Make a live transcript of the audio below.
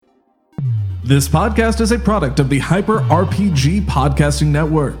This podcast is a product of the Hyper RPG Podcasting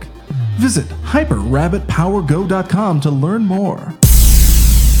Network. Visit hyperrabbitpowergo.com to learn more.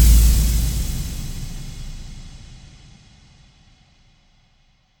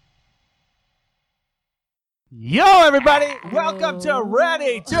 Yo, everybody! Welcome to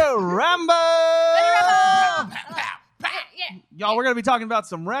Ready to Rumble! Y'all, we're going to be talking about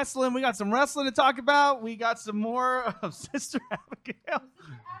some wrestling. We got some wrestling to talk about. We got some more of Sister Abigail.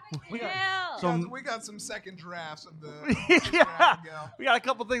 We got some second drafts of the we got a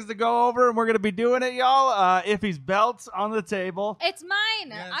couple things to go over, and we're going to be doing it, y'all. Iffy's belt's on the table. It's mine.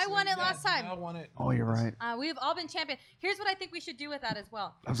 Yes, I won it last time. I won it. Oh, you're right. We've all been champion. Here's what I think we should do with that as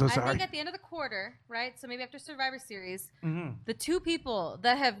well. I'm so sorry. I think at the end of the quarter, right? So maybe after Survivor Series, the two people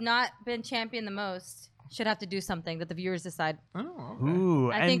that have not been champion the most should have to do something that the viewers decide. Oh, okay.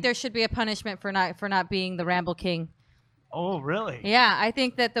 Ooh, I think there should be a punishment for not being the Ramble King. Oh, really? Yeah, I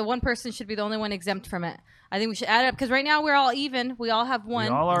think that the one person should be the only one exempt from it. I think we should add it up because right now we're all even. We all have one.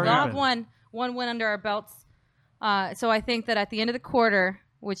 We all have one win under our belts. So I think that at the end of the quarter,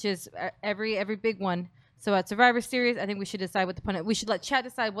 which is every big one. So at Survivor Series, I think we should decide what the punishment. We should let Chad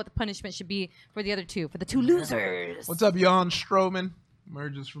decide what the punishment should be for the other two, for the two losers. What's up, Jan Strowman?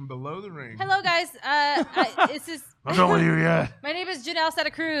 Emerges from below the ring. Hello, guys. This is. What's wrong with you yet? My name is Janelle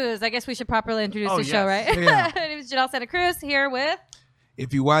Santa Cruz. I guess we should properly introduce the show, yes. right? Yeah. My name is Janelle Santa Cruz here with.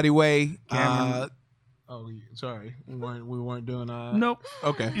 If you Waddy Way, Cameron. Sorry, we weren't doing. Nope.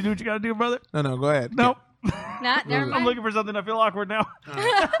 Okay. You do what you got to do, brother? No, go ahead. Nope. Not. Never I'm mind. looking for something. I feel awkward now.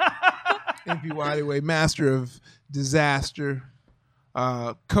 If you Waddy Way, master of disaster,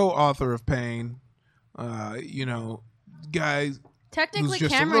 co-author of pain. Guys. Technically,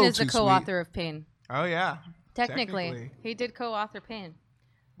 just a Cameron little is the too co-author of Pain. Oh yeah. Technically, he did co-author Pain,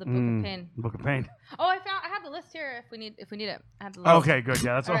 the Book of Pain. Book of Pain. Oh, I have the list here. If we need it, I have the list. Okay, good.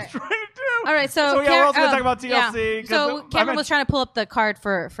 Yeah, that's what I was trying to do. All right, so yeah, we're also gonna talk about TLC. Yeah. So Cameron was trying to pull up the card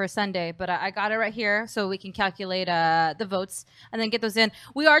for Sunday, but I got it right here, so we can calculate the votes and then get those in.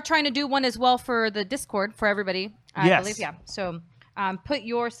 We are trying to do one as well for the Discord for everybody. I believe, yeah. So put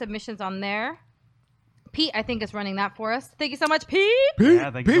your submissions on there. Pete, I think, is running that for us. Thank you so much, Pete.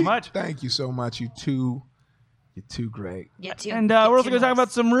 Yeah, thank you so much. Thank you so much. You're too great. Yeah, too. And we're also going to talk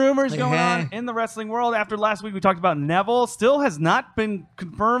about some rumors going on in the wrestling world. After last week, we talked about Neville. Still has not been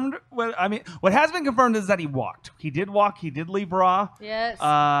confirmed. What has been confirmed is that he walked. He did walk. He did leave Raw. Yes.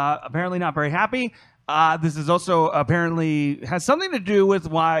 Apparently not very happy. This is also apparently has something to do with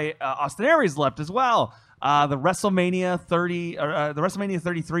why Austin Aries left as well. The WrestleMania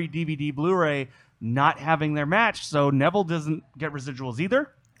 33 DVD Blu-ray not having their match, so Neville doesn't get residuals either.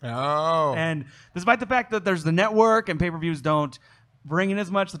 Oh. And despite the fact that there's the network and pay-per-views don't bring in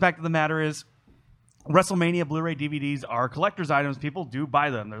as much, the fact of the matter is WrestleMania Blu-ray DVDs are collector's items. People do buy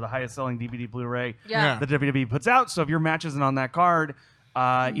them. They're the highest selling DVD Blu-ray Yeah. that WWE puts out. So if your match isn't on that card,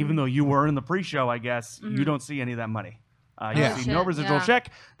 even though you were in the pre-show, I guess, you don't see any of that money. You see no residual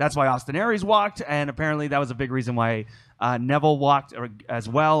check. That's why Austin Aries walked, and apparently that was a big reason why Neville walked as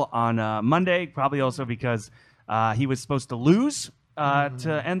well on Monday, probably also because he was supposed to lose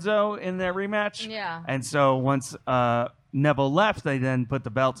to Enzo in their rematch. Yeah. And so once Neville left, they then put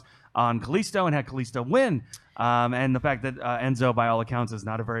the belt on Kalisto and had Kalisto win. And the fact that Enzo, by all accounts, is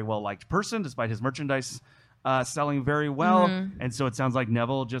not a very well-liked person, despite his merchandise selling very well. And so it sounds like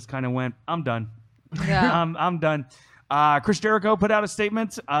Neville just kind of went, I'm done. Yeah. I'm done. Chris Jericho put out a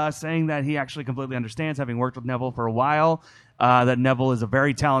statement saying that he actually completely understands, having worked with Neville for a while, that Neville is a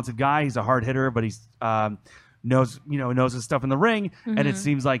very talented guy. He's a hard hitter, but he's knows his stuff in the ring. And it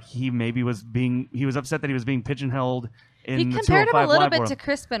seems like he was upset that he was being pigeonholed in He the compared him 205 a little Live bit world. to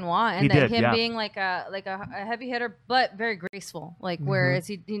Chris Benoit, He and that did, him yeah. being like a heavy hitter, but very graceful. Like whereas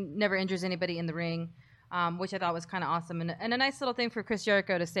he never injures anybody in the ring. Which I thought was kind of awesome and a nice little thing for Chris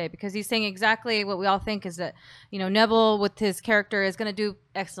Jericho to say, because he's saying exactly what we all think is that, Neville with his character is going to do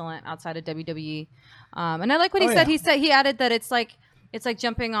excellent outside of WWE. And I like what he said. Yeah. He added that it's like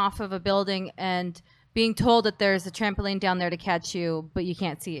jumping off of a building and being told that there's a trampoline down there to catch you, but you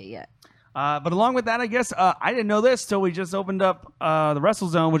can't see it yet. But along with that, I guess I didn't know this till we just opened up the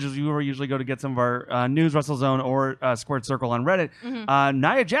WrestleZone, which is where we usually go to get some of our news, WrestleZone or Squared Circle on Reddit.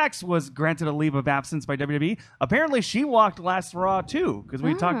 Nia Jax was granted a leave of absence by WWE. Apparently, she walked last Raw too, because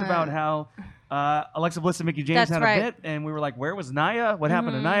we talked about how Alexa Bliss and Mickie James That's had right. a bit, and we were like, "Where was Nia? What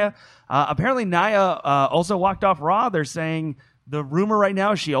happened to Nia?" Apparently, Nia also walked off Raw. They're saying The rumor right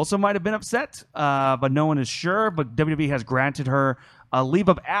now is she also might have been upset, but no one is sure. But WWE has granted her a leave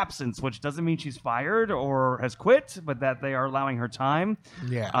of absence, which doesn't mean she's fired or has quit, but that they are allowing her time.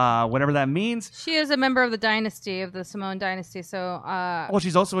 Yeah. Whatever that means. She is a member of the dynasty, of the Samoan dynasty. So, Well,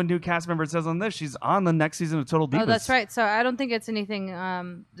 she's also a new cast member. It says on this, she's on the next season of Total Divas. oh, that's right. So I don't think it's anything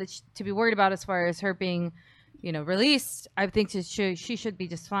to be worried about as far as her being, released. I think she should be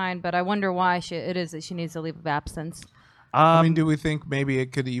just fine. But I wonder why it is that she needs a leave of absence. I mean, do we think maybe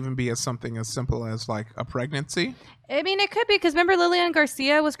it could even be something as simple as like a pregnancy? I mean, it could be because remember Lilian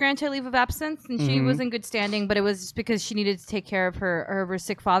Garcia was granted leave of absence and she was in good standing, but it was just because she needed to take care of her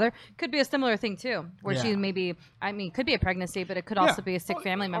sick father. Could be a similar thing too, where she maybe, could be a pregnancy, but it could also be a sick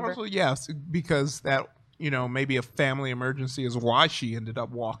family member. Also, yes, because that maybe a family emergency is why she ended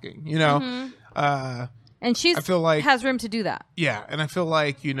up walking. And I feel like has room to do that. Yeah, and I feel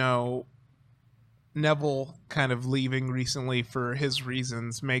like Neville kind of leaving recently for his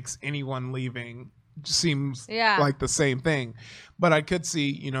reasons makes anyone leaving seems like the same thing. But I could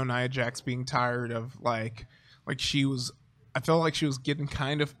see, Nia Jax being tired of like she was. I felt like she was getting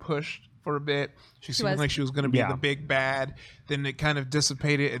kind of pushed for a bit. She seemed like she was going to be the big bad. Then it kind of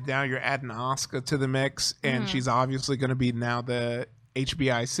dissipated, and now you're adding Asuka to the mix, and she's obviously going to be now the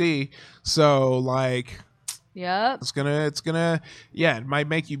HBIC. So like, it's gonna, it might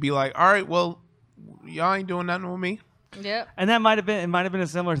make you be like, all right, well, y'all ain't doing nothing with me. Yep. And that might have been a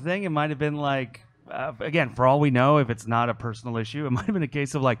similar thing. It might have been like, again, for all we know, if it's not a personal issue, it might have been a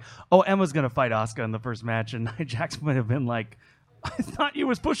case of like, oh, Emma's going to fight Asuka in the first match. And Nia Jax might have been like, I thought you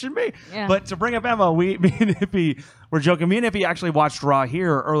was pushing me. Yeah. But to bring up Emma, me and Ippy were joking. Me and Ippy actually watched Raw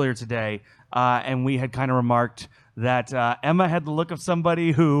here earlier today. And we had kind of remarked that Emma had the look of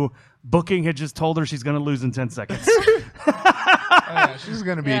somebody who booking had just told her she's going to lose in 10 seconds. She's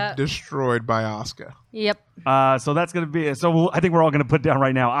going to be destroyed by Asuka. Yep. So that's going to be I think we're all going to put down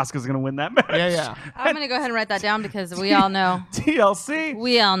right now. Asuka's going to win that match. Yeah. I'm going to go ahead and write that down because we all know. TLC.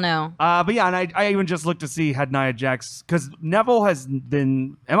 We all know. But yeah, and I even just looked to see had Nia Jax, because Neville has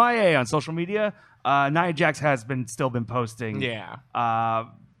been MIA on social media. Nia Jax has still been posting. Yeah.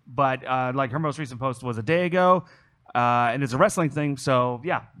 But like her most recent post was a day ago, and it's a wrestling thing. So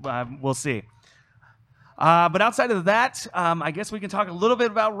yeah, we'll see. But outside of that, I guess we can talk a little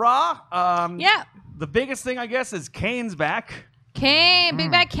bit about Raw. The biggest thing, I guess, is Kane's back.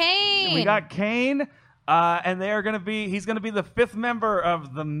 Big Bad Kane. We got Kane, and he's going to be the fifth member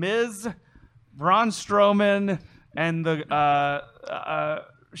of The Miz, Braun Strowman, and the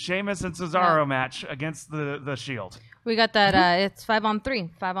Sheamus and Cesaro match against the Shield. We got that. It's 5-on-3.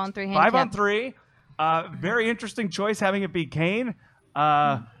 5-on-3 handicap. 5-on-3. Very interesting choice having it be Kane.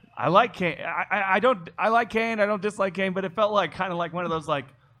 I like Kane. I like Kane. I don't dislike Kane, but it felt like kind of like one of those like,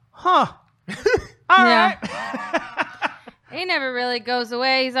 all right. He never really goes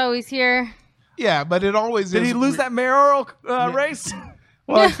away. He's always here. Yeah, but it always Did he lose that mayoral race?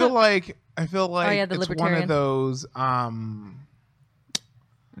 Well, I feel like it's Libertarian. one of those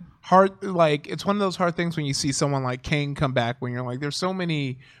hard, like it's one of those hard things when you see someone like Kane come back, when you're like, there's so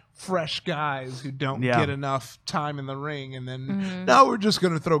many fresh guys who don't get enough time in the ring, and then now we're just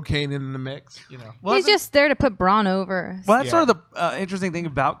going to throw Kane in the mix. Well, he's just there to put Braun over. Well, that's sort of the interesting thing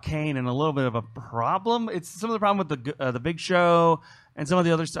about Kane, and a little bit of a problem. It's some of the problem with the Big Show and some of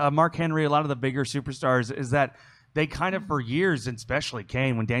the others. Mark Henry, a lot of the bigger superstars, is that they kind of, for years, and especially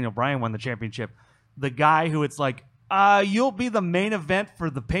Kane, when Daniel Bryan won the championship, the guy who it's like, you'll be the main event for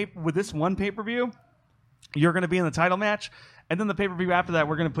with this one pay-per-view. You're going to be in the title match. And then the pay-per-view after that,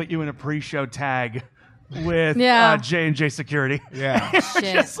 we're going to put you in a pre-show tag with J&J Security. Yeah.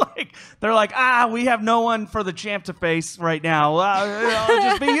 Just like, they're like, we have no one for the champ to face right now. It'll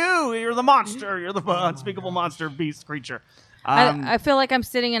just be you. You're the monster. You're the unspeakable monster, beast, creature. I feel like I'm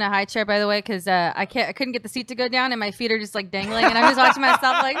sitting in a high chair, by the way, because I couldn't get the seat to go down, and my feet are just like dangling, and I'm just watching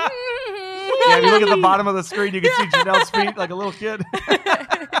myself like. Yeah, if you look at the bottom of the screen, you can see Janelle's feet like a little kid.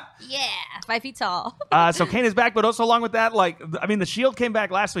 Yeah, 5 feet tall. So Kane is back, but also along with that, the Shield came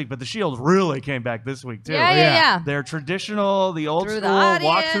back last week, but the Shield really came back this week too. Yeah. They're traditional, the old Through school the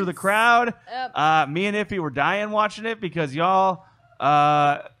walk through the crowd. Yep. Me and Iffy were dying watching it because y'all,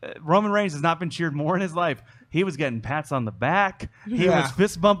 Roman Reigns has not been cheered more in his life. He was getting pats on the back. He was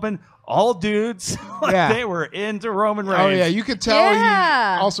fist bumping. All dudes, they were into Roman Reigns. Oh yeah, you could tell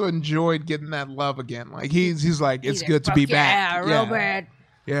he also enjoyed getting that love again. Like he's like, it's good to be back. Yeah, Roman.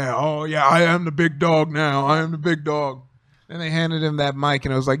 Yeah. Oh yeah, I am the big dog now. I am the big dog. Then they handed him that mic,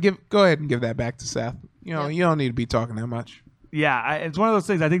 and I was like, go ahead and give that back to Seth. You don't need to be talking that much. Yeah, it's one of those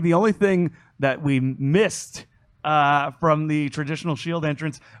things. I think the only thing that we missed from the traditional Shield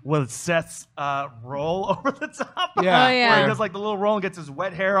entrance with Seth's roll over the top. Yeah. Where he does like the little roll and gets his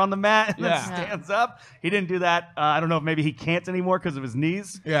wet hair on the mat and then stands up. He didn't do that. I don't know if maybe he can't anymore because of his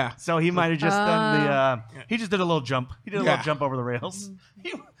knees. Yeah. So he might have just done the. He just did a little jump. He did a little jump over the rails.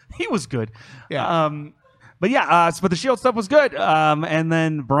 He was good. Yeah. But yeah, but the Shield stuff was good. And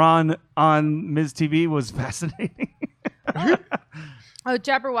then Braun on Miz TV was fascinating. Oh,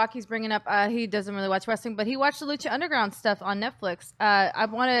 Jabberwocky's bringing up. He doesn't really watch wrestling, but he watched the Lucha Underground stuff on Netflix.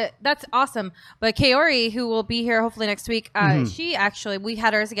 That's awesome. But Kaori, who will be here hopefully next week, she actually, we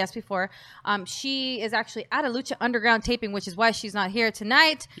had her as a guest before. She is actually at a Lucha Underground taping, which is why she's not here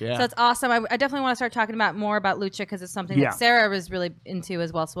tonight. Yeah. So it's awesome. I definitely want to start talking about more about Lucha because it's something that Sarah was really into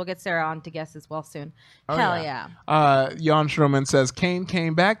as well. So we'll get Sarah on to guest as well soon. Hell yeah. Jan Schroman says Kane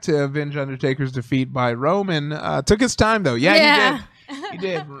came back to avenge Undertaker's defeat by Roman. Took his time though. Yeah, he did. He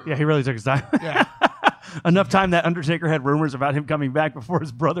did. Yeah, he really took his time. Yeah. Enough time that Undertaker had rumors about him coming back before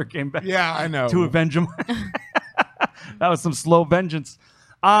his brother came back. Yeah, I know. To avenge him. That was some slow vengeance.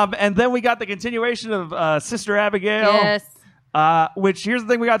 And then we got the continuation of Sister Abigail. Yes. Which, here's the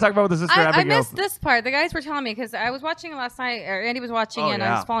thing we got to talk about with the Sister Abigail. I missed this part. The guys were telling me because I was watching it last night, or Andy was watching it, and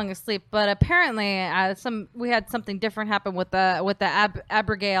I was falling asleep. But apparently, we had something different happen with the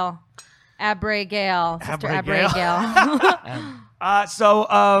Abigail. Sister Abigail.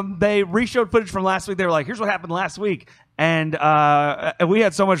 So they re-showed footage from last week. They were like, here's what happened last week. And we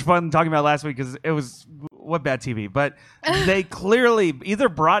had so much fun talking about last week because it was what bad TV. But they clearly either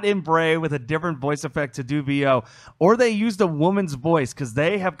brought in Bray with a different voice effect to do VO, or they used a woman's voice because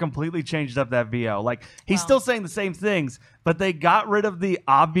they have completely changed up that VO. Like, he's still saying the same things, but they got rid of the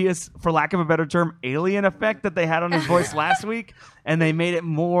obvious, for lack of a better term, alien effect that they had on his voice last week, and they made it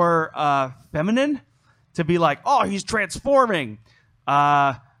more feminine to be like, oh, he's transforming.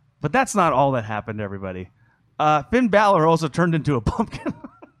 But that's not all that happened, everybody. Finn Balor also turned into a pumpkin.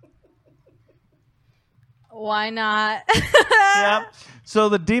 Why not? Yep. So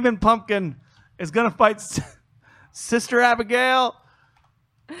the demon pumpkin is going to fight Sister Abigail.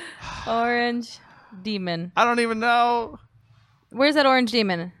 Orange demon. I don't even know. Where's that orange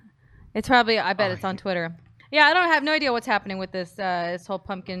demon? It's probably, I bet it's on Twitter. Yeah, I have no idea what's happening with this whole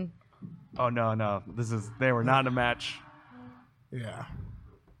pumpkin. Oh, no. They were not in a match. Yeah.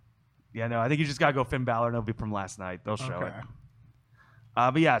 Yeah, no, I think you just got to go Finn Balor, and it'll be from last night. They'll show it.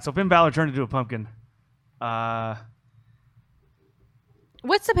 But yeah, so Finn Balor turned into a pumpkin.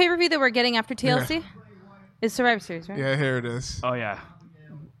 What's the pay-per-view that we're getting after TLC? Yeah. It's Survivor Series, right? Yeah, here it is. Oh, yeah.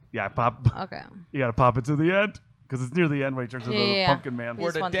 Yeah, pop. Okay. You got to pop it to the end because it's near the end when he turns into the pumpkin man.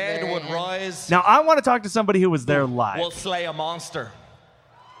 Where the dead would rise. Now, I want to talk to somebody who was there live. We'll slay a monster.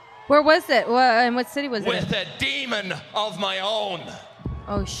 Where was it? In what city was it? With a demon of my own.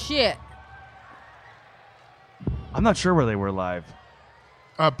 Oh, shit. I'm not sure where they were live.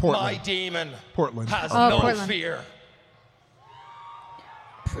 Portland. My demon Portland. has no Portland. fear.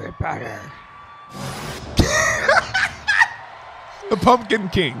 Prepare. The Pumpkin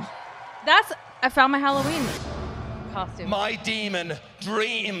King. I found my Halloween costume. My demon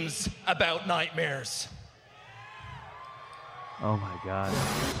dreams about nightmares. Oh, my God.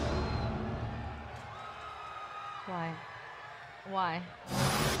 Why?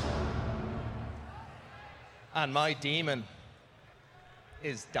 And my demon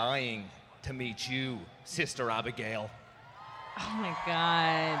is dying to meet you, Sister Abigail. Oh, my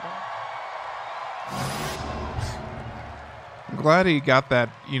God. I'm glad he got that,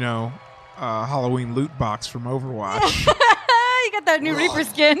 Halloween loot box from Overwatch. You got that new Reaper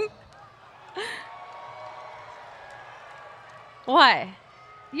skin. Why?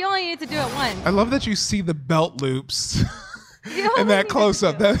 You only need to do it once. I love that you see the belt loops in that close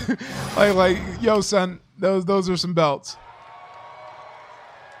up. That like, yo, son, those are some belts.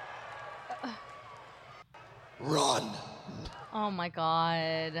 Run. Oh my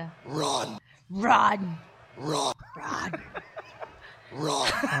God. Run. Run. Run. Run.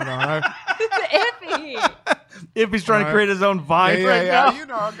 Run. Hold on. Iffy. If he's trying to create his own vine right now. You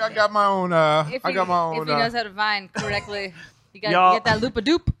know, I got my own. If he knows how to vine correctly, you got to get that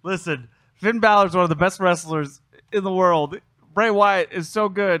loop-a-doop. Listen, Finn Balor is one of the best wrestlers in the world. Bray Wyatt is so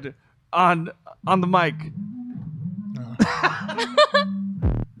good on the mic.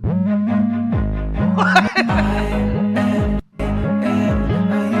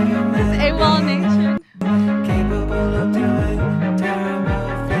 This AWOL Nation.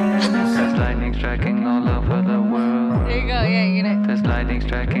 There's lightning striking all over the world. There you go. Yeah, you get it. There's lightning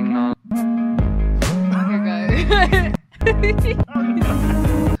striking all. Here you go.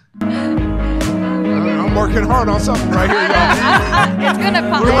 I'm working hard on something right here, y'all. It's gonna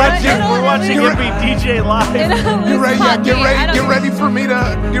pop. We're watching it be DJ live. You ready? Yeah, get ready for me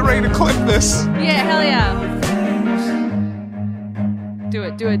to clip this. Yeah, hell yeah. Do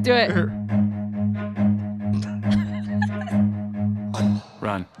it.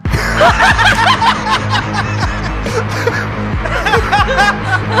 Run.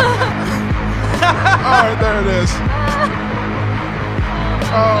 All right, there it is.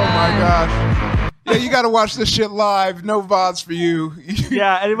 Oh my gosh. Yeah, you got to watch this shit live. No VODs for you.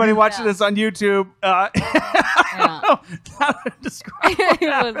 Yeah, anybody watching this on YouTube? I don't know how to describe it.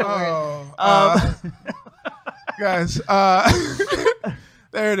 Guys,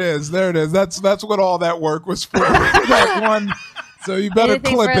 there it is. That's what all that work was for. That one. So you better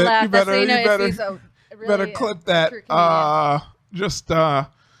clip it. You better clip that.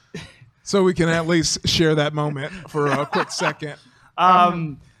 So we can at least share that moment for a quick second.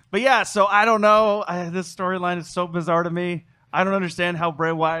 But yeah, so I don't know. This storyline is so bizarre to me. I don't understand how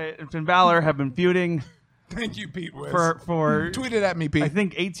Bray Wyatt and Finn Balor have been feuding. Thank you, Pete Wiz. For tweet it at me, Pete. I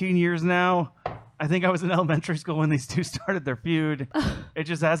think 18 years now. I think I was in elementary school when these two started their feud. It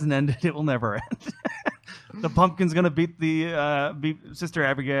just hasn't ended. It will never end. The Pumpkin's gonna beat Sister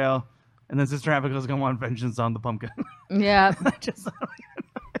Abigail, and then Sister Abigail's gonna want vengeance on the Pumpkin. Yeah.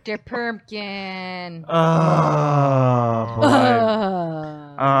 Dear Pumpkin. But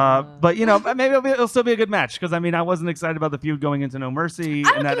maybe it'll still be a good match because I wasn't excited about the feud going into No Mercy.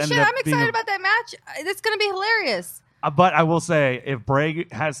 I don't give a shit. I'm excited about that match. It's gonna be hilarious. But I will say, if Bray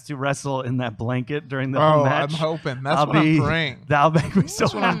has to wrestle in that blanket during the whole match, I'm hoping. That's what I'm praying. That'll make me so happy.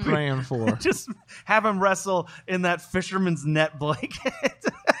 That's what I'm praying for. Just have him wrestle in that fisherman's net blanket.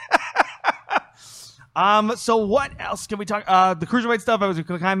 So what else can we talk? The cruiserweight stuff. I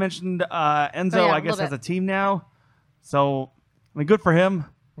mentioned Enzo. I guess has a team now. So good for him.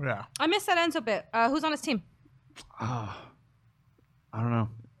 Yeah. I missed that Enzo bit. Who's on his team? I don't know.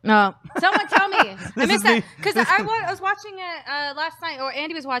 No, someone tell me. I missed that because I was watching it last night, or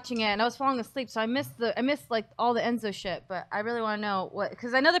Andy was watching it, and I was falling asleep, so I missed like all the Enzo shit. But I really want to know what,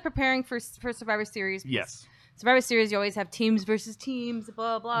 because I know they're preparing for Survivor Series. Yes, Survivor Series, you always have teams versus teams,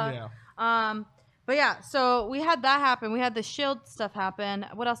 blah blah. Yeah. But yeah, so we had that happen. We had the Shield stuff happen.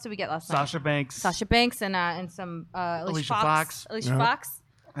 What else did we get last night? Sasha Banks and some Alicia Fox. Fox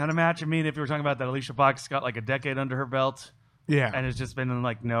had a match. If you were talking about that, Alicia Fox got like a decade under her belt. Yeah. And it's just been in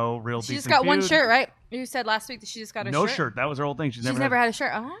no real She decent just got feud. one shirt, right? You said last week that she just got a shirt. No shirt. That was her whole thing. She's never had a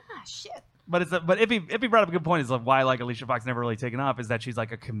shirt. Ah, shit. But Ippy brought up a good point. Is why Alicia Fox never really taken off is that she's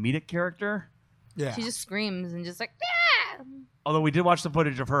like a comedic character. Yeah. She just screams and just like, yeah. Although we did watch the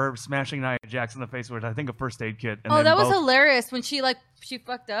footage of her smashing Nia Jax in the face with, I think, a first aid kit. And that was hilarious when she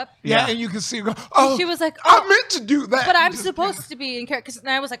fucked up. Yeah, and you can see her go, oh, she was like, I meant to do that. But I'm supposed to be in character. And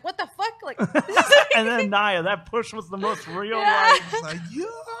I was like, what the fuck? Like, and then Nia, that push was the most real. Like,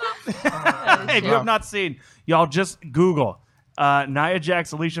 Hey, if you have not seen, y'all just Google Nia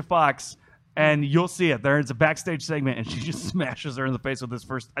Jax, Alicia Fox, and you'll see it. There's a backstage segment, and she just smashes her in the face with this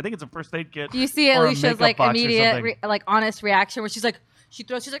I think it's a first aid kit. You see Alicia's immediate, honest reaction where she's like, she's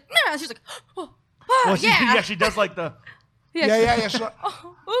like, nah, she's like, oh, well, she does like the. Yeah. She's like,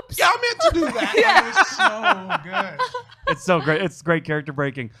 oops. Yeah, I meant to do that. Yeah. It's so good. It's so great. It's great character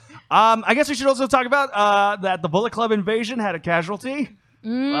breaking. I guess we should also talk about that the Bullet Club invasion had a casualty.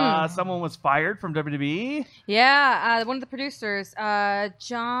 Someone was fired from WWE. Yeah, one of the producers,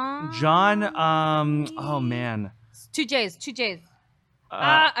 John. Oh man. Two J's.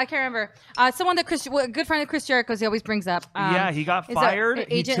 I can't remember. Someone that a good friend of Chris Jericho's, he always brings up. He got fired. An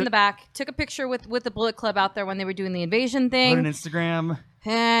agent in the back took a picture with the Bullet Club out there when they were doing the invasion thing. Put an Instagram.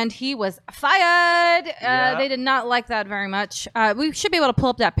 And he was fired. They did not like that very much. We should be able to pull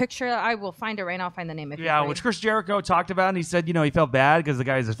up that picture. I will find it right now. I'll find the name. Which Chris Jericho talked about, and he said, he felt bad because the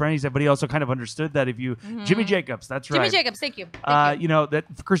guy is his friend. He said, but he also kind of understood that if you, Jimmy Jacobs, that's right. Jimmy Jacobs, thank you. That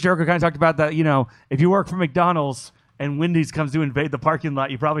Chris Jericho kind of talked about that. If you work for McDonald's and Wendy's comes to invade the parking lot,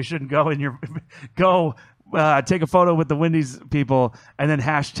 you probably shouldn't go take a photo with the Wendy's people and then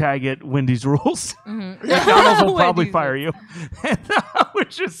hashtag it Wendy's rules. McDonald's will probably fire you,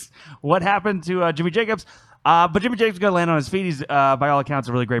 which is what happened to Jimmy Jacobs. But Jimmy Jacobs is going to land on his feet. He's, by all accounts,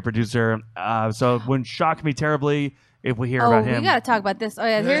 a really great producer. So it wouldn't shock me terribly if we hear about him. We got to talk about this. Oh,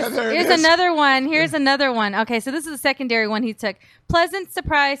 yeah. Here's another one. Here's another one. Okay, so this is a secondary one he took. Pleasant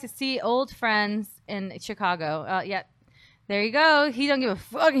surprise to see old friends in Chicago. There you go. He don't give a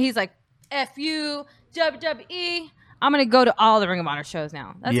fuck. He's like, F you, WWE. I'm going to go to all the Ring of Honor shows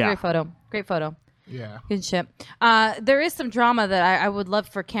now. That's a great photo. Great photo. Yeah. Good shit. There is some drama that I would love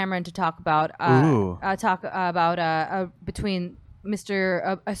for Cameron to talk about. Between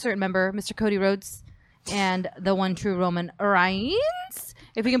a certain member, Mr. Cody Rhodes, and the one true Roman Reigns.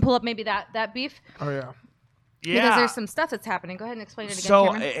 If we can pull up maybe that beef. Oh yeah. Yeah. Because there's some stuff that's happening. Go ahead and explain it again,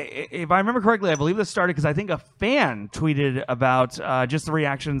 So, Cameron. if I remember correctly, I believe this started because I think a fan tweeted about just the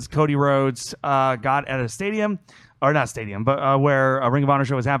reactions Cody Rhodes got at a stadium, or not stadium, but where a Ring of Honor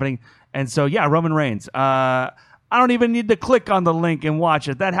show was happening. And so, yeah, Roman Reigns. I don't even need to click on the link and watch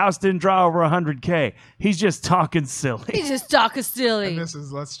it. That house didn't draw over 100K. He's just talking silly. He's just talking silly.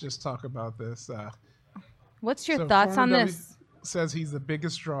 And let's just talk about this. What's your thoughts on this? Says he's the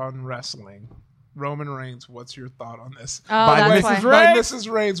biggest draw in wrestling. Roman Reigns, what's your thought on this? Oh, By that's Mrs. why. By Mrs.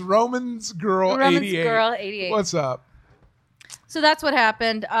 Reigns, Roman's Girl 88. What's up? So that's what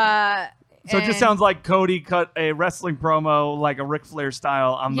happened. So it just sounds like Cody cut a wrestling promo like a Ric Flair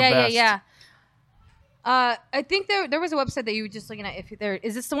style. I'm the best. Yeah. I think there was a website that you were just looking at. If there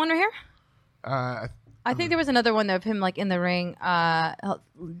is this the one right here? I think there was another one of him like in the ring.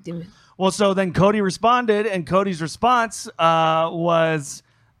 Well, so then Cody responded, and Cody's response was,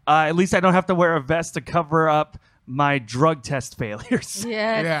 "At least I don't have to wear a vest to cover up my drug test failures."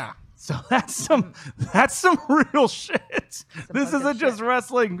 Yes. Yeah. So that's some real shit. This isn't just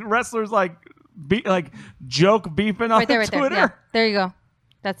wrestlers like joke beefing on Right there. Twitter. Yeah. There you go.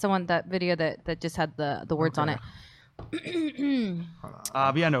 That's the one, that video that just had the words on it.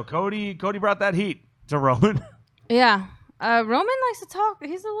 But yeah, no, Cody brought that heat to Roman. Yeah. Roman likes to talk.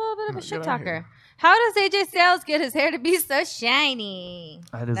 He's a little bit of a shit talker. here. How does AJ Styles get his hair to be so shiny?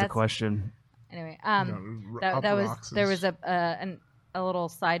 That is a question. Anyway, Upper there was boxes. a little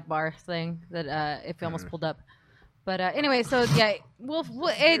sidebar thing that if you almost pulled up. But anyway, so yeah,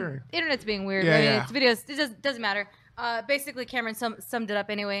 internet's being weird. Yeah, I mean, yeah. It's videos. It doesn't matter. Basically, Cameron summed it up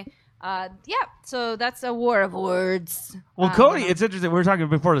anyway. Yeah, so that's a war of words. Well, Cody, it's interesting. We were talking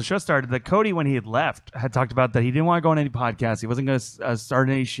before the show started that Cody, when he had left, had talked about that he didn't want to go on any podcasts. He wasn't going to start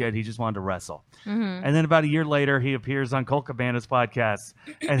any shit. He just wanted to wrestle. Mm-hmm. And then about a year later, he appears on Colt Cabana's podcast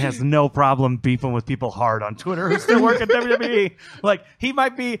and has no problem beefing with people hard on Twitter who still work at WWE. Like,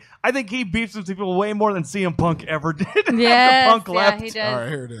 I think he beefs with people way more than CM Punk ever did Yes, after Punk left. he does. All right,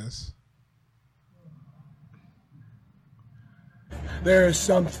 here it is. There is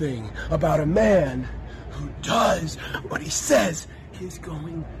something about a man who does what he says he's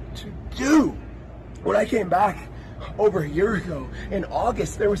going to do. When I came back over a year ago in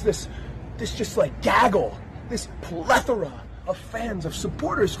August, there was this just like gaggle, this plethora of fans, of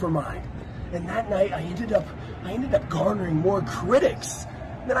supporters for mine. And that night I ended up garnering more critics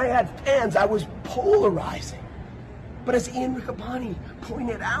than I had fans. I was polarizing. But as Ian Riccaboni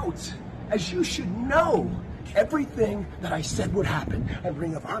pointed out, as you should know, everything that I said would happen at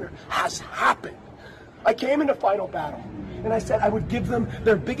Ring of Honor has happened. I came into Final Battle, and I said I would give them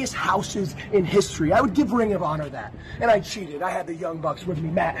their biggest houses in history. I would give Ring of Honor that. And I cheated. I had the Young Bucks with me,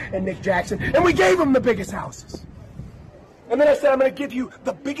 Matt and Nick Jackson, and we gave them the biggest houses. And then I said I'm going to give you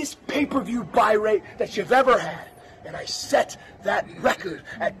the biggest pay-per-view buy rate that you've ever had. And I set that record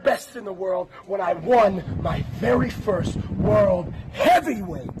at best in the world when I won my very first World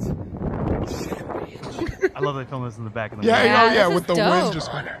Heavyweight Championship. I love they film this in the back of the Yeah, this with is the dope. wind just.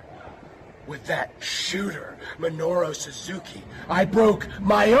 Honor. With that shooter, Minoru Suzuki, I broke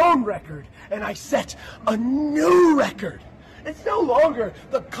my own record and I set a new record. It's no longer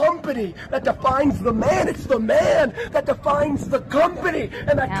the company that defines the man. It's the man that defines the company.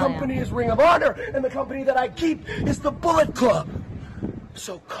 And that Hell company is Ring of Honor. And the company that I keep is the Bullet Club.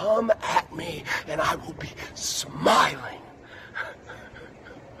 So come at me and I will be smiling.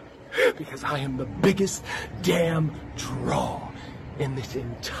 Because I am the biggest damn draw in this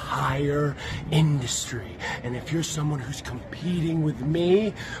entire industry. And if you're someone who's competing with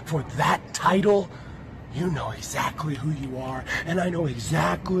me for that title, you know exactly who you are, and I know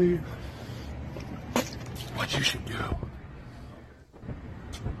exactly what you should do.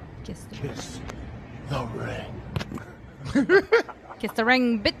 Kiss The ring. the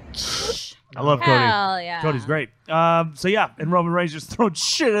ring, bitch. I love Cody. Hell yeah. Cody's great. So yeah, and Roman Reigns just throwing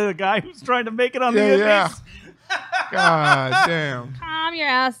shit at a guy who's trying to make it on the Yeah. Indies. God damn. Calm your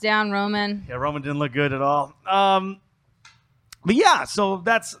ass down, Roman. Yeah, Roman didn't look good at all. But yeah, so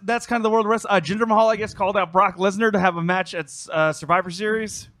that's kind of the world of wrestling. Jinder Mahal, I guess, called out Brock Lesnar to have a match at Survivor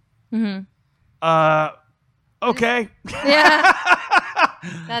Series. Mm-hmm. Okay. Yeah.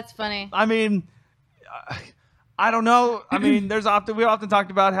 That's funny. I mean, I don't know. I mean, we often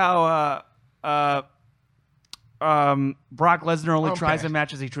talked about how Brock Lesnar only tries in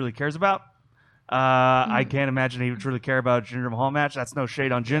matches he truly cares about. I can't imagine he would truly care about a Jinder Mahal match. That's no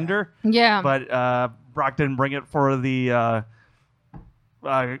shade on Jinder. Yeah. But Brock didn't bring it for the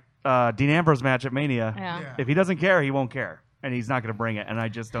Dean Ambrose match at Mania. Yeah. If he doesn't care, he won't care. And he's not going to bring it. And I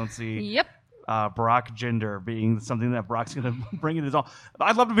just don't see... Yep. Brock Jinder being something that Brock's going to bring in his own.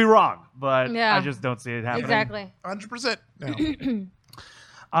 I'd love to be wrong, but I just don't see it happening. Exactly. 100%. No.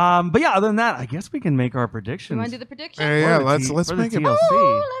 But yeah, other than that, I guess we can make our predictions. You want to do the predictions? Yeah, let's make it.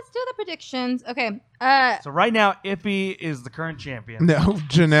 Let's do the predictions. Okay. So right now, Iffy is the current champion. No,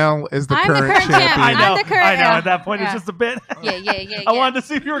 Janelle is the I'm current the current champion. champion. I know. I'm the current- I know. yeah. At that point, Yeah. it's just a bit. Yeah. I wanted to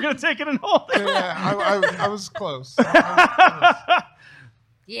see if you were going to take it and hold it. Yeah, I was close.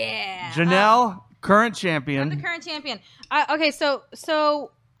 Yeah. Janelle, current I'm champion. the current champion. Okay, so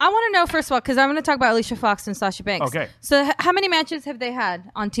I want to know, first of all, because I'm going to talk about Alicia Fox and Sasha Banks. Okay. So how many matches have they had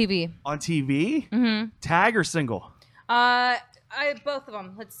on TV? On TV? Mm-hmm. Tag or single? Both of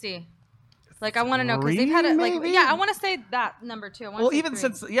them. Let's see. Like, I want to know because they've had it. Like, maybe? yeah, I want to say that number 2. I wanna Well, say even 3.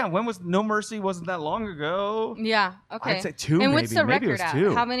 since, when was No Mercy wasn't that long ago. Yeah. Okay. I'd say 2 And what's maybe. the Maybe it record was at?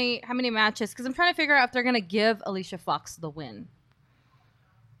 2. How many matches? Because I'm trying to figure out if they're going to give Alicia Fox the win.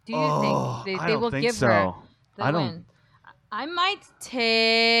 Do you think I they don't will think give so. her the I don't- win? I might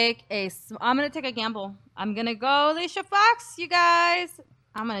take I'm going to take a gamble. I'm going to go Alicia Fox, you guys.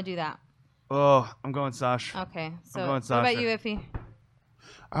 I'm going to do that. Oh, I'm going Sash. Okay. So going what about Sasha. you, Iffy?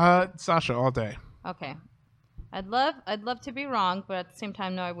 Sasha all day. Okay. I'd love to be wrong, but at the same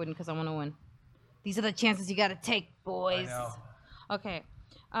time, no, I wouldn't because I want to win. These are the chances you got to take, boys. Okay.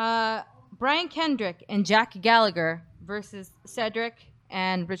 Brian Kendrick and Jack Gallagher versus Cedric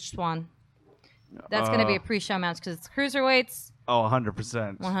and Rich Swann. That's going to be a pre-show match because it's cruiserweights. Oh,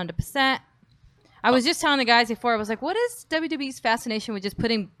 100%. 100%. I was just telling the guys before, I was like, what is WWE's fascination with just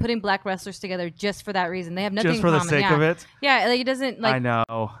putting black wrestlers together just for that reason? They have nothing Just for in the common. sake of it? Yeah, like it doesn't, like, I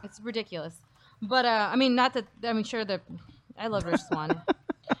know. it's ridiculous. But, I mean, not that, I mean, sure, I love Rich Swann.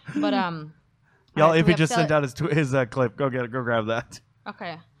 But, Y'all, so if we he just have sent out his clip, go get it. Go grab that.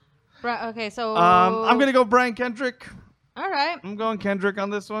 Okay. Okay, so. I'm going to go Brian Kendrick. All right. I'm going Kendrick on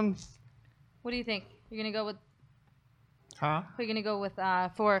this one. What do you think? You're going to go with. Huh? Who are you going to go with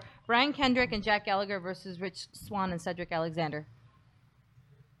for Brian Kendrick and Jack Gallagher versus Rich Swann and Cedric Alexander?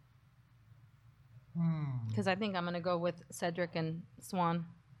 Because I think I'm going to go with Cedric and Swan.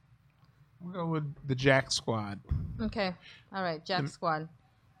 We'll go with the Jack Squad. Okay. All right. Jack Squad.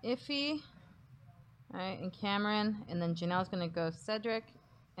 Iffy. All right. And Cameron. And then Janelle's going to go Cedric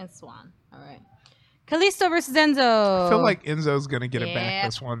and Swan. All right. Kalisto versus Enzo. I feel like Enzo's going to get it back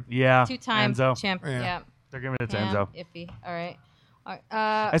this one. Yeah. 2-time Enzo. champ. Yeah. Yeah. They're giving it to Cam, Enzo. Iffy. All right. All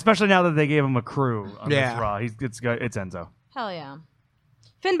right. Especially now that they gave him a crew on Yeah. this Raw. It's Enzo. Hell yeah.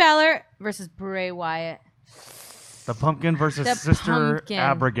 Finn Balor versus Bray Wyatt. The Pumpkin versus The Sister Pumpkin.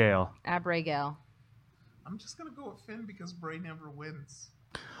 Abigail. Abigail. I'm just going to go with Finn because Bray never wins.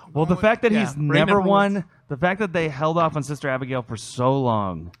 Well, the fact that Yeah, he's Bray never never won, wins. the fact that they held off on Sister Abigail for so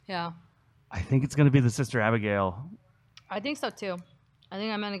long, Yeah. I think it's going to be the Sister Abigail. I think so too. I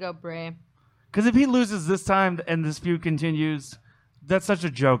think I'm going to go Bray. Because if he loses this time and this feud continues, that's such a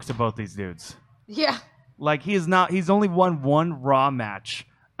joke to both these dudes. Yeah. Like, he's only won one Raw match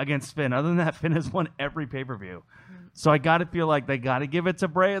against Finn. Other than that, Finn has won every pay-per-view. So I got to feel like they got to give it to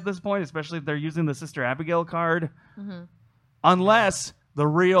Bray at this point, especially if they're using the Sister Abigail card. Mm-hmm. Unless the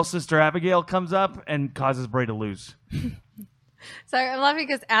real Sister Abigail comes up and causes Bray to lose. Sorry, I'm laughing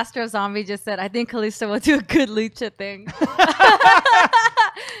because Astro Zombie just said, I think Kalisto will do a good lucha thing.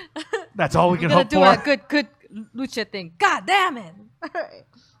 That's all we can We're hope going for. to do a good lucha thing. God damn it. All right.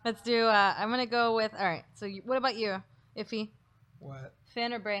 Let's do, I'm going to go with, all right. So what about you, Iffy? What?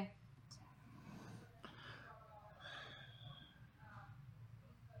 Finn or Bray?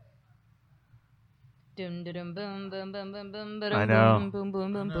 Dum dum boom boom boom boom boom I know. boom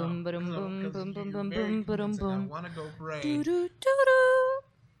boom boom boom boom boom boom boom boom boom boom I boom. want to go Bray. Do do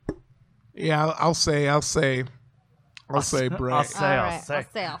do. Yeah, I'll say Bray. I'll say.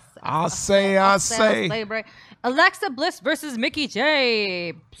 I'll say. Bray. Alexa Bliss versus Mickey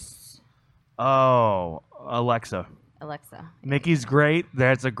James. Oh, Alexa. Alexa. Mickey's great.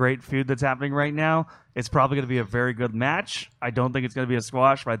 That's a great feud that's happening right now. It's probably going to be a very good match. I don't think it's going to be a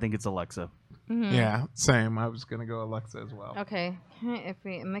squash, but I think it's Alexa. Yeah, same. I was going to go Alexa as well. Okay.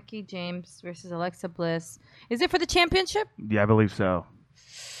 Mickey James versus Alexa Bliss. Is it for the championship? Yeah, I believe so.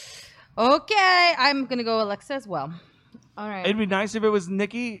 Okay. I'm going to go Alexa as well. All right. It'd be nice if it was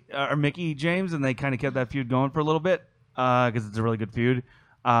Nikki or Mickey James and they kind of kept that feud going for a little bit because it's a really good feud.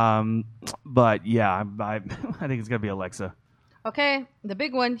 But yeah, I think it's going to be Alexa. Okay. The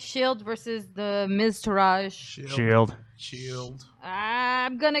big one, Shield versus the Miz Taraj. Shield.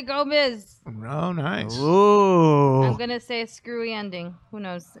 I'm going to go Miz. Oh, nice. Ooh. I'm going to say a screwy ending. Who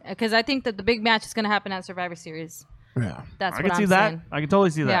knows? Because I think that the big match is going to happen at Survivor Series. Yeah. That's I what can see I'm that. saying. I can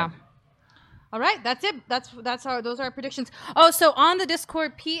totally see that. All right, that's it. Those are our predictions. Oh, so on the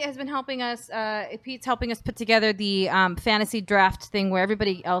Discord, Pete has been helping us. Pete's helping us put together the fantasy draft thing where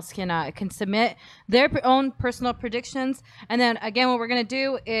everybody else can submit their own personal predictions. And then again, what we're gonna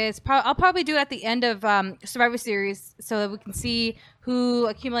do is I'll probably do it at the end of Survivor Series so that we can see who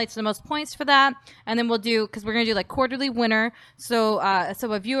accumulates the most points for that. And then we'll do, because we're gonna do like quarterly winner. So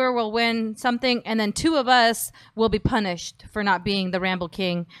a viewer will win something, and then 2 of us will be punished for not being the Ramble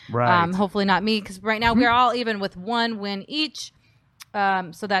King. Right. Hopefully not me, because right now we're all even with 1 win each.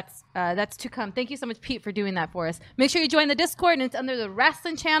 So that's to come. Thank you so much, Pete, for doing that for us. Make sure you join the Discord, and it's under the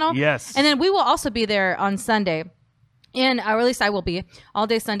wrestling channel. Yes. And then we will also be there on Sunday. And or at least I will be all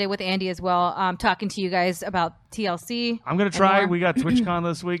day Sunday with Andy as well, talking to you guys about TLC. I'm gonna try. We got TwitchCon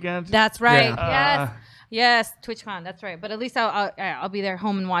this weekend. That's right. Yes, TwitchCon. That's right. But at least I'll be there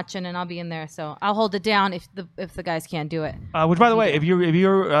home and watching, and I'll be in there. So I'll hold it down if the guys can't do it. Which, by the way, if you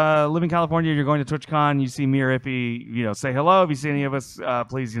live in California, you're going to TwitchCon, you see me or Ippy, say hello. If you see any of us,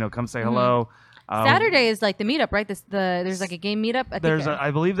 please, come say hello. Saturday is like the meetup, right? There's like a game meetup.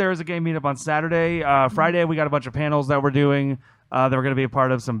 I believe there is a game meetup on Saturday. Friday, we got a bunch of panels that we're doing. That we're going to be a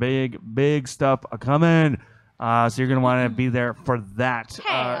part of. Some big stuff coming. So you're going to want to be there for that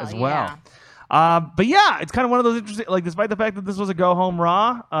as well. But yeah, it's kind of one of those interesting. Like, despite the fact that this was a go home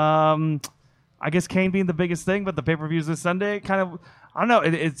Raw, I guess Kane being the biggest thing, but the pay per views this Sunday kind of. I don't know.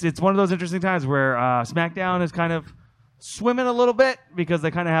 It's one of those interesting times where SmackDown is kind of swimming a little bit because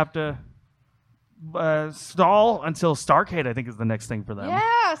they kind of have to. Stall until Starrcade, I think, is the next thing for them.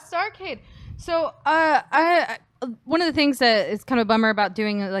 Yeah, Starrcade. So, one of the things that is kind of a bummer about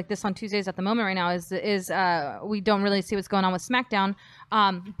doing like this on Tuesdays at the moment right now is we don't really see what's going on with SmackDown.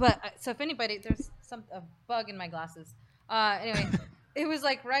 But so if anybody, there's a bug in my glasses. Anyway, it was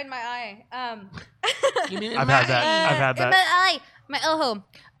like right in my eye. I've had that. In my eye, my elbow.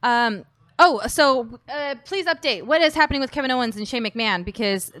 So please update. What is happening with Kevin Owens and Shane McMahon?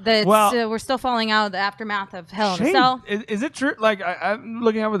 Because we're still falling out of the aftermath of Hell in a Cell. Is it true? Like, I'm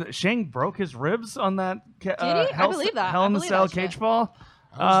looking at it. Shane broke his ribs on that I believe that. Hell in a Cell cage fall.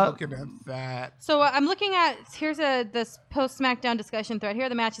 I was looking at that. So I'm looking at, here's this post-SmackDown discussion thread. Here are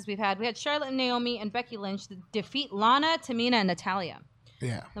the matches we've had. We had Charlotte and Naomi and Becky Lynch defeat Lana, Tamina, and Natalya.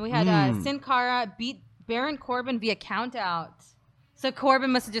 Yeah. Then we had Sin Cara beat Baron Corbin via count-out. So Corbin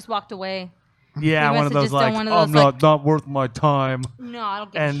must have just walked away. Yeah, one of those like, I'm not worth my time. No, I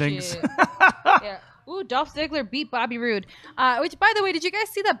don't give endings. a shit. Yeah. Ooh, Dolph Ziggler beat Bobby Roode. Which, by the way, did you guys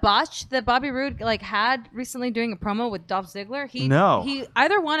see that botch that Bobby Roode had recently doing a promo with Dolph Ziggler? No.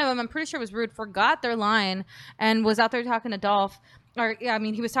 Either one of them, I'm pretty sure it was Roode, forgot their line and was out there talking to Dolph.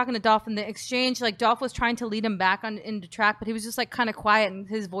 He was talking to Dolph in the exchange. Like, Dolph was trying to lead him back into track, but he was just kind of quiet and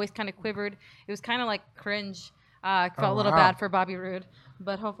his voice kind of quivered. It was kind of like cringe. I felt a little bad for Bobby Roode,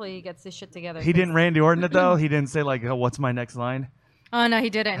 but hopefully he gets this shit together. He didn't Randy Orton it, though? He didn't say, what's my next line? Oh, no,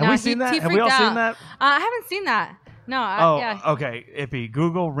 he didn't. Have we seen that? Have we all seen that? I haven't seen that. No. Yeah. Okay. Ippy,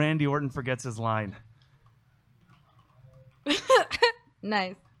 Google Randy Orton forgets his line.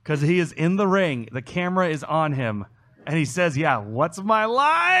 Nice. Because he is in the ring. The camera is on him. And he says, what's my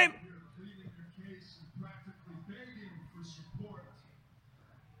line?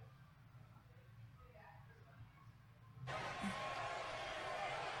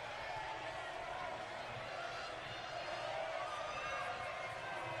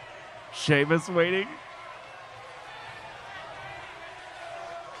 Sheamus waiting.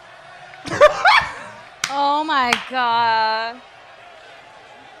 Oh my God.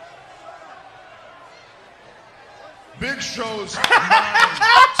 Big Show's mine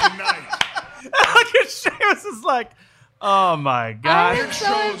tonight. Look at Sheamus is like, oh my God. I'm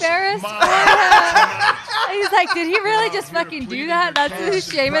so embarrassed for him. He's like, did he really just fucking do that? That's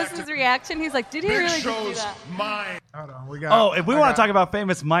Sheamus' reaction. He's like, did he really just do that? Mine. Hold on, if we want to talk about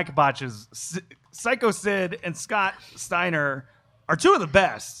famous mic botches, Psycho Sid and Scott Steiner are two of the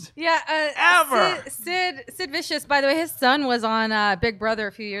best. Yeah, ever. Sid Vicious, by the way, his son was on Big Brother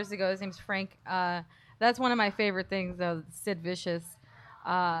a few years ago. His name's Frank. That's one of my favorite things, though, Sid Vicious.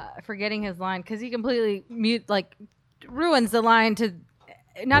 Forgetting his line, because he completely ruins the line to,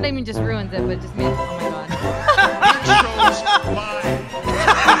 not even just ruins it, but just means, oh my God.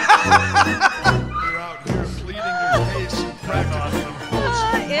 You're out here pleading your case and practically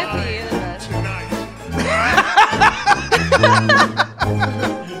Ippy, the best.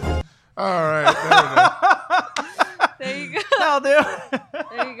 All right. There you go. That'll do.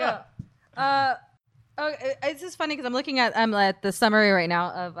 There you go. It's just funny because I'm at the summary right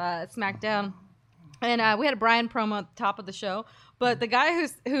now of SmackDown, and we had a Brian promo at the top of the show, but the guy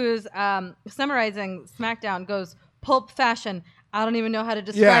who's summarizing SmackDown goes, "Pulp fashion, I don't even know how to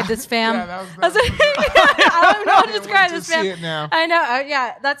describe this, fam. Yeah, I don't even know how to describe this, fam. See it now. I know.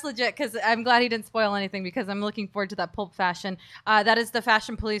 Yeah, that's legit because I'm glad he didn't spoil anything because I'm looking forward to that Pulp Fashion. That is the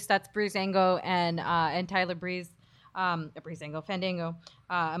Fashion Police. That's Breezango and Tyler Breeze. Breezango, Fandango.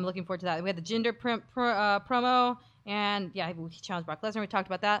 I'm looking forward to that. We had the Jinder promo, and yeah, he challenged Brock Lesnar. We talked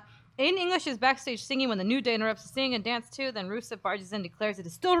about that. Aiden English is backstage singing when the New Day interrupts to sing and dance too. Then Rusev barges in and declares it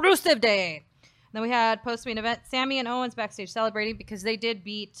is still Rusev Day. Then we had post-main event, Sammy and Owens backstage celebrating because they did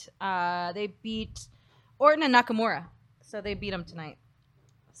beat Orton and Nakamura. So they beat them tonight.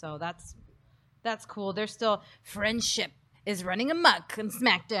 So that's cool. They're still, friendship is running amok on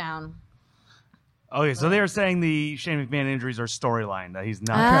SmackDown. Okay, so they were saying the Shane McMahon injuries are storyline, that he's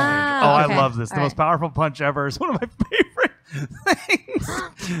not. Okay. I love this. The most powerful punch ever is one of my favorite things.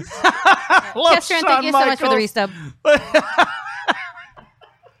 Kestrin, thank you so much for the resub.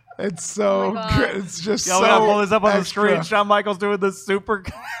 It's so good. It's just so we gotta pull this up on the extra. screen. Shawn Michaels doing this super.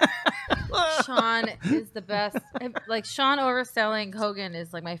 Shawn is the best. Like Shawn overselling Hogan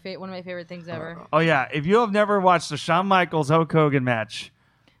is like one of my favorite things ever. Oh yeah, if you have never watched the Shawn Michaels Hulk Hogan match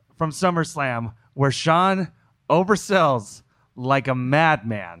from SummerSlam, where Shawn oversells like a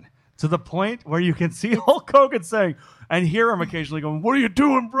madman to the point where you can see Hulk Hogan saying and hear him occasionally going, "What are you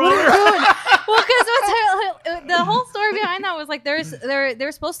doing, brother?" Well, because the whole story behind that was like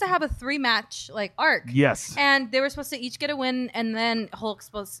they're supposed to have a 3-match like arc. Yes. And they were supposed to each get a win, and then Hogan's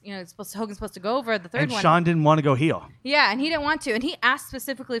supposed to go over the third and one. Shawn didn't want to go heel. Yeah, and he didn't want to, and he asked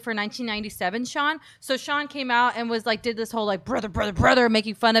specifically for 1997 Shawn. So Shawn came out and was like, did this whole like brother,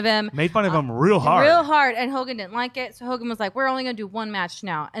 making fun of him. Made fun of him real hard. And Hogan didn't like it. So Hogan was like, we're only gonna do one match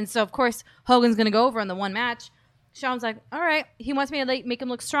now. And so of course Hogan's gonna go over in the one match. Shawn's like, all right, he wants me to make him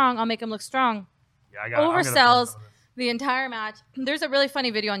look strong. I'll make him look strong. Yeah, Oversells the entire match. There's a really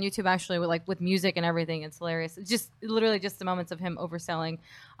funny video on YouTube actually with music and everything. It's hilarious. It's just literally just the moments of him overselling,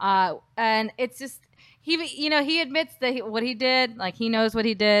 and it's just he admits that what he did, like he knows what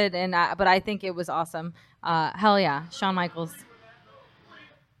he did, and but I think it was awesome. Hell yeah, Shawn Michaels.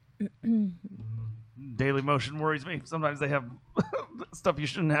 Daily Motion worries me. Sometimes they have stuff you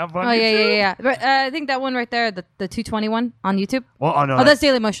shouldn't have on YouTube. Yeah. But I think that one right there, the 221 on YouTube. Well, no. Oh, that's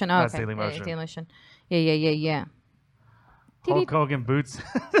Daily Motion. Oh, that's okay. Daily Motion. Yeah, Daily Motion. Yeah. Hulk Hogan boots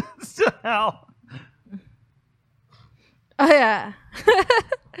to hell. Oh, yeah.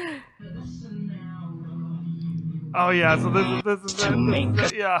 Oh, yeah. So this is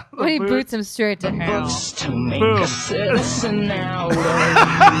it. Yeah. When he boots him straight to hell. Boom.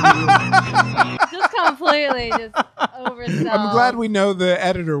 Just completely just oversell. I'm glad we know the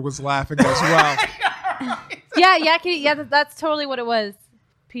editor was laughing as well. Yeah, that's totally what it was.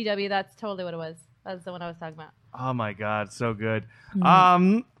 PW, that's totally what it was. That's the one I was talking about. Oh my God, so good.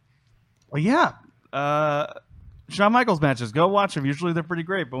 Well, yeah. Shawn Michaels matches, go watch them. Usually they're pretty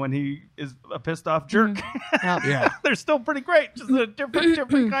great, but when he is a pissed off jerk, they're still pretty great, just in a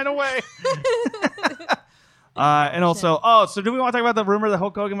different kind of way. And also, so do we want to talk about the rumor that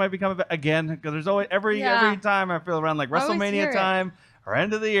Hulk Hogan might be coming back again? Because there's always every time I feel around like WrestleMania time or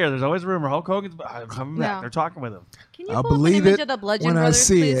end of the year, there's always a rumor Hulk Hogan's coming back. They're talking with him. Can you I'll pull up an believe image it of the Bludgeon when Brothers, I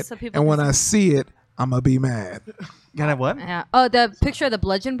see please, it, so people and when can I see it, I'm gonna be mad. Can I what? Yeah. Oh, the picture of the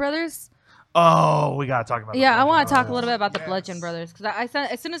Bludgeon Brothers. Oh, we gotta talk about. Yeah, I want to talk a little bit about the Bludgeon Brothers because I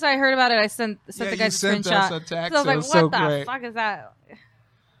sent as soon as I heard about it, I sent the guys a screenshot. Us a text. So I was like, what the fuck is that?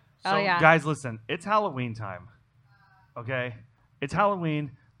 So, guys, listen, it's Halloween time. Okay, it's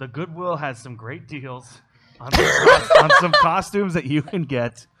Halloween. The Goodwill has some great deals on some costumes that you can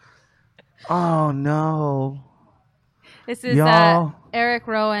get. Oh no! This is Eric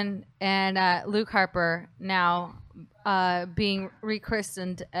Rowan and Luke Harper now being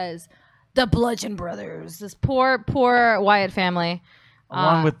rechristened as the Bludgeon Brothers. This poor Wyatt family,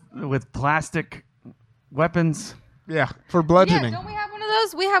 along with plastic weapons. Yeah, for bludgeoning. Yeah, don't we have one of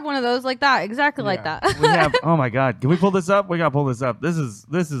those? We have one of those like that, exactly like that. We have. Oh my God! Can we pull this up? We gotta pull this up. This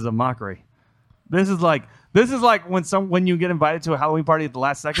is a mockery. This is like when you get invited to a Halloween party at the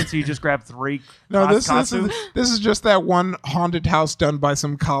last second, so you just grab 3 costumes. This is just that one haunted house done by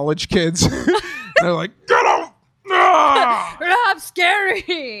some college kids. They're like, get out! Rob,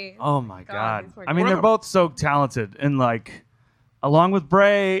 scary. Oh my God! I mean, they're both so talented, and like, along with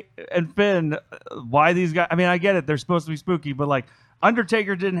Bray and Finn, why these guys? I mean, I get it; they're supposed to be spooky, but like,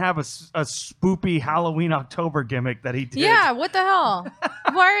 Undertaker didn't have a spoopy Halloween October gimmick that he did. Yeah, what the hell?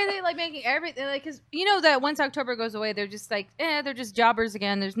 Why are they like making everything like? Because you know that once October goes away, they're just like, they're just jobbers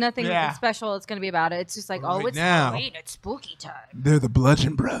again. There's nothing special that's going to be about it. It's just like, it's Halloween, it's spooky time. They're the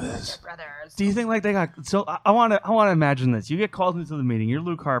Bludgeon Brothers. Bros. Do you think like they got? So I want to imagine this. You get called into the meeting. You're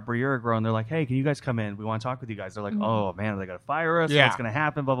Luke Harper. You're Eric Rowan. They're like, hey, can you guys come in? We want to talk with you guys. They're like, oh man, are they gonna fire us? Yeah. What's gonna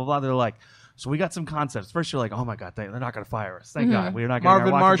happen? Blah blah blah. They're like, so we got some concepts. First, you're like, oh my god, they're not gonna fire us. Thank God, we're not.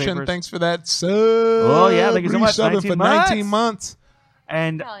 Marvin Martian, thanks for that. Oh yeah, thank you so much. 19 months.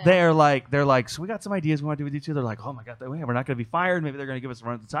 And Hell yeah. they're like, so we got some ideas we want to do with you too. They're like, oh my god, we're not going to be fired. Maybe they're going to give us a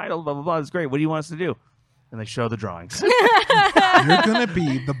run at the title. Blah blah blah. It's great. What do you want us to do? And they show the drawings. You're gonna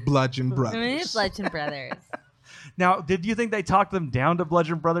be the Bludgeon Brothers. Bludgeon Brothers. Now, did you think they talked them down to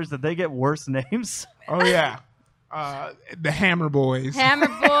Bludgeon Brothers? Did they get worse names? Oh yeah, the Hammer Boys. Hammer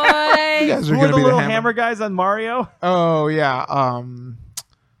Boys. You guys are Who gonna are the be the little hammer. hammer guys on Mario? Oh yeah.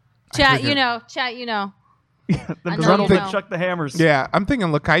 Chat, you know. Chat, you know. The I know Donald you that know. Chuck the Hammers. Yeah, I'm thinking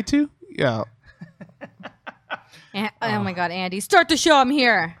Lakaitu. Yeah. Oh my God, Andy, start the show. I'm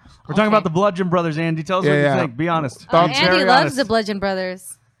here. We're talking about the Bludgeon Brothers, Andy. Tell us what you think. Be honest. Thoughts? Andy Very loves honest. the Bludgeon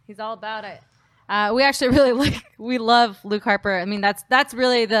Brothers. He's all about it. We actually really we love Luke Harper. I mean, that's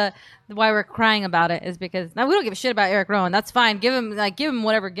really the why we're crying about it is because now we don't give a shit about Eric Rowan. That's fine. Give him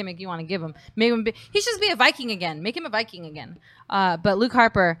whatever gimmick you want to give him. Make him he should just be a Viking again. Make him a Viking again. But Luke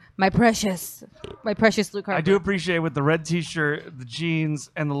Harper, my precious Luke Harper. I do appreciate with the red T-shirt, the jeans,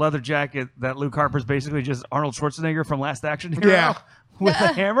 and the leather jacket that Luke Harper's basically just Arnold Schwarzenegger from Last Action Hero. Yeah. With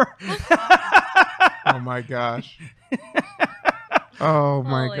a hammer. Oh my gosh. Oh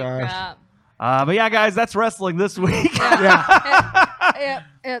my Holy gosh. crap. But yeah, guys, that's wrestling this week. Yep.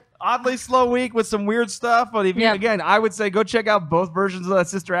 Oddly slow week with some weird stuff. But if you, Yep. again, I would say go check out both versions of that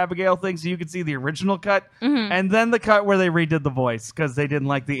Sister Abigail thing so you can see the original cut and then the cut where they redid the voice because they didn't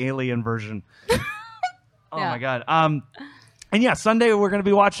like the alien version. Oh Yeah. my God. And yeah, Sunday we're going to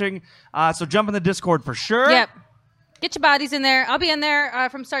be watching. So jump in the Discord for sure. Yep. Get your bodies in there. I'll be in there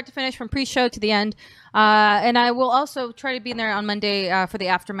from start to finish, from pre-show to the end. And I will also try to be in there on Monday for the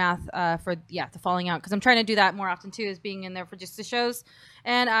aftermath for the Falling Out, because I'm trying to do that more often too, is being in there for just the shows.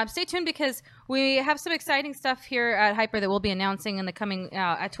 And stay tuned because we have some exciting stuff here at Hyper that we'll be announcing in the coming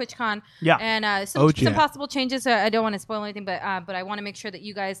at TwitchCon. Yeah. And some possible changes. I don't want to spoil anything, but I want to make sure that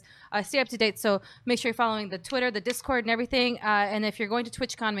you guys stay up to date. So make sure you're following the Twitter, the Discord, and everything. And if you're going to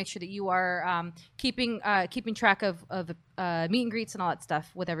TwitchCon, make sure that you are keeping track of meet and greets and all that stuff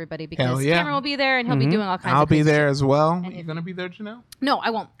with everybody, because Hell yeah. Cameron will be there and he'll be doing all kinds I'll of be crazy there shit. as well. And You if- gonna be there, Janelle? No,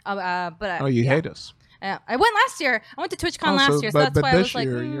 I won't. But Oh, you hate us. I went last year. I went to TwitchCon Oh, last year, so that's but why I this was like,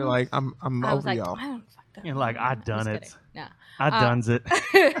 year you're like, I'm I was over like, y'all. I don't fuck that. You're like, I done Just it. kidding. No. I done's it.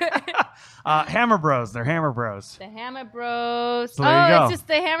 Hammer Bros. They're Hammer Bros. The Hammer Bros. So there you go. It's just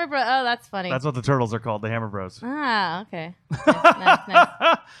the Hammer Bros. Oh, that's funny. That's what the turtles are called, the Hammer Bros. Ah, okay.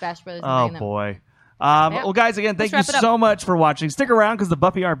 Nice. Bash Brothers. Oh, inviting them. boy. Yep. Well, guys, again, thank you Let's wrap it up. so much for watching. Stick around because the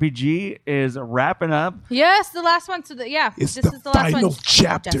Buffy RPG is wrapping up. Yes, the last one. So It's this the is the last final one.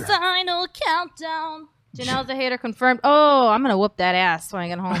 chapter. The final countdown. Janelle's a hater confirmed. Oh, I'm gonna whoop that ass when I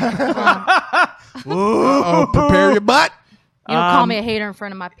get home. Come on. Oh, prepare your butt. You don't call me a hater in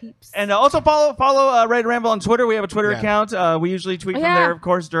front of my peeps. And also follow Red Ramble on Twitter. We have a Twitter Yeah. account. We usually tweet from yeah. there, of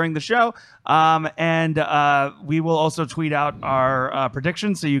course, during the show. And we will also tweet out our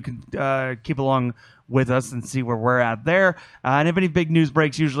predictions so you can keep along with us and see where we're at there. And if any big news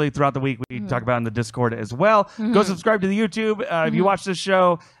breaks, usually throughout the week, we talk about in the Discord as well. Go subscribe to the YouTube. If you watch this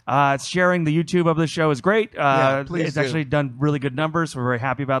show, sharing the YouTube of the show is great. Please it's do. actually done really good numbers. We're very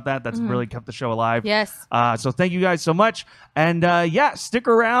happy about that. That's really kept the show alive. Yes. So thank you guys so much. And stick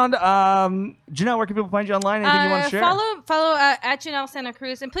around. Janelle, where can people find you online? Anything you want to share? Follow at Janelle Santa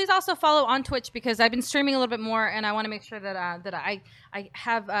Cruz, and please also follow on Twitch, because I've been streaming a little bit more, and I want to make sure that that I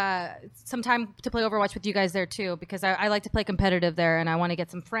have some time to play Overwatch with you guys there too, because I like to play competitive there, and I want to get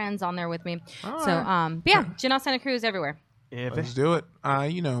some friends on there with me. Yeah, Janelle Santa Cruz everywhere. Let's do it.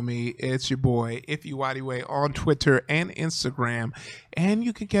 You know me. It's your boy, Ify Wadiway, on Twitter and Instagram. And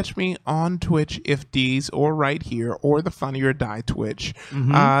you can catch me on Twitch, IfD's, or right here, or the Funny or Die Twitch. You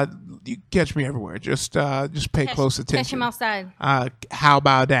can catch me everywhere. Just pay close Catch attention. him outside. How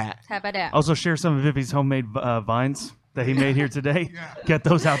about that? How about that? Also, share some of Iffy's homemade vines that he made here today. Get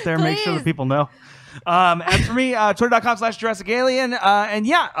those out there. Make sure that Please. people know. As for me, twitter.com/Jurassic Alien. And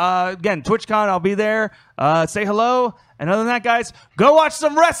again, TwitchCon, I'll be there. Say hello. And other than that, guys, go watch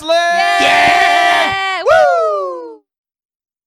some wrestling. Yeah! Woo!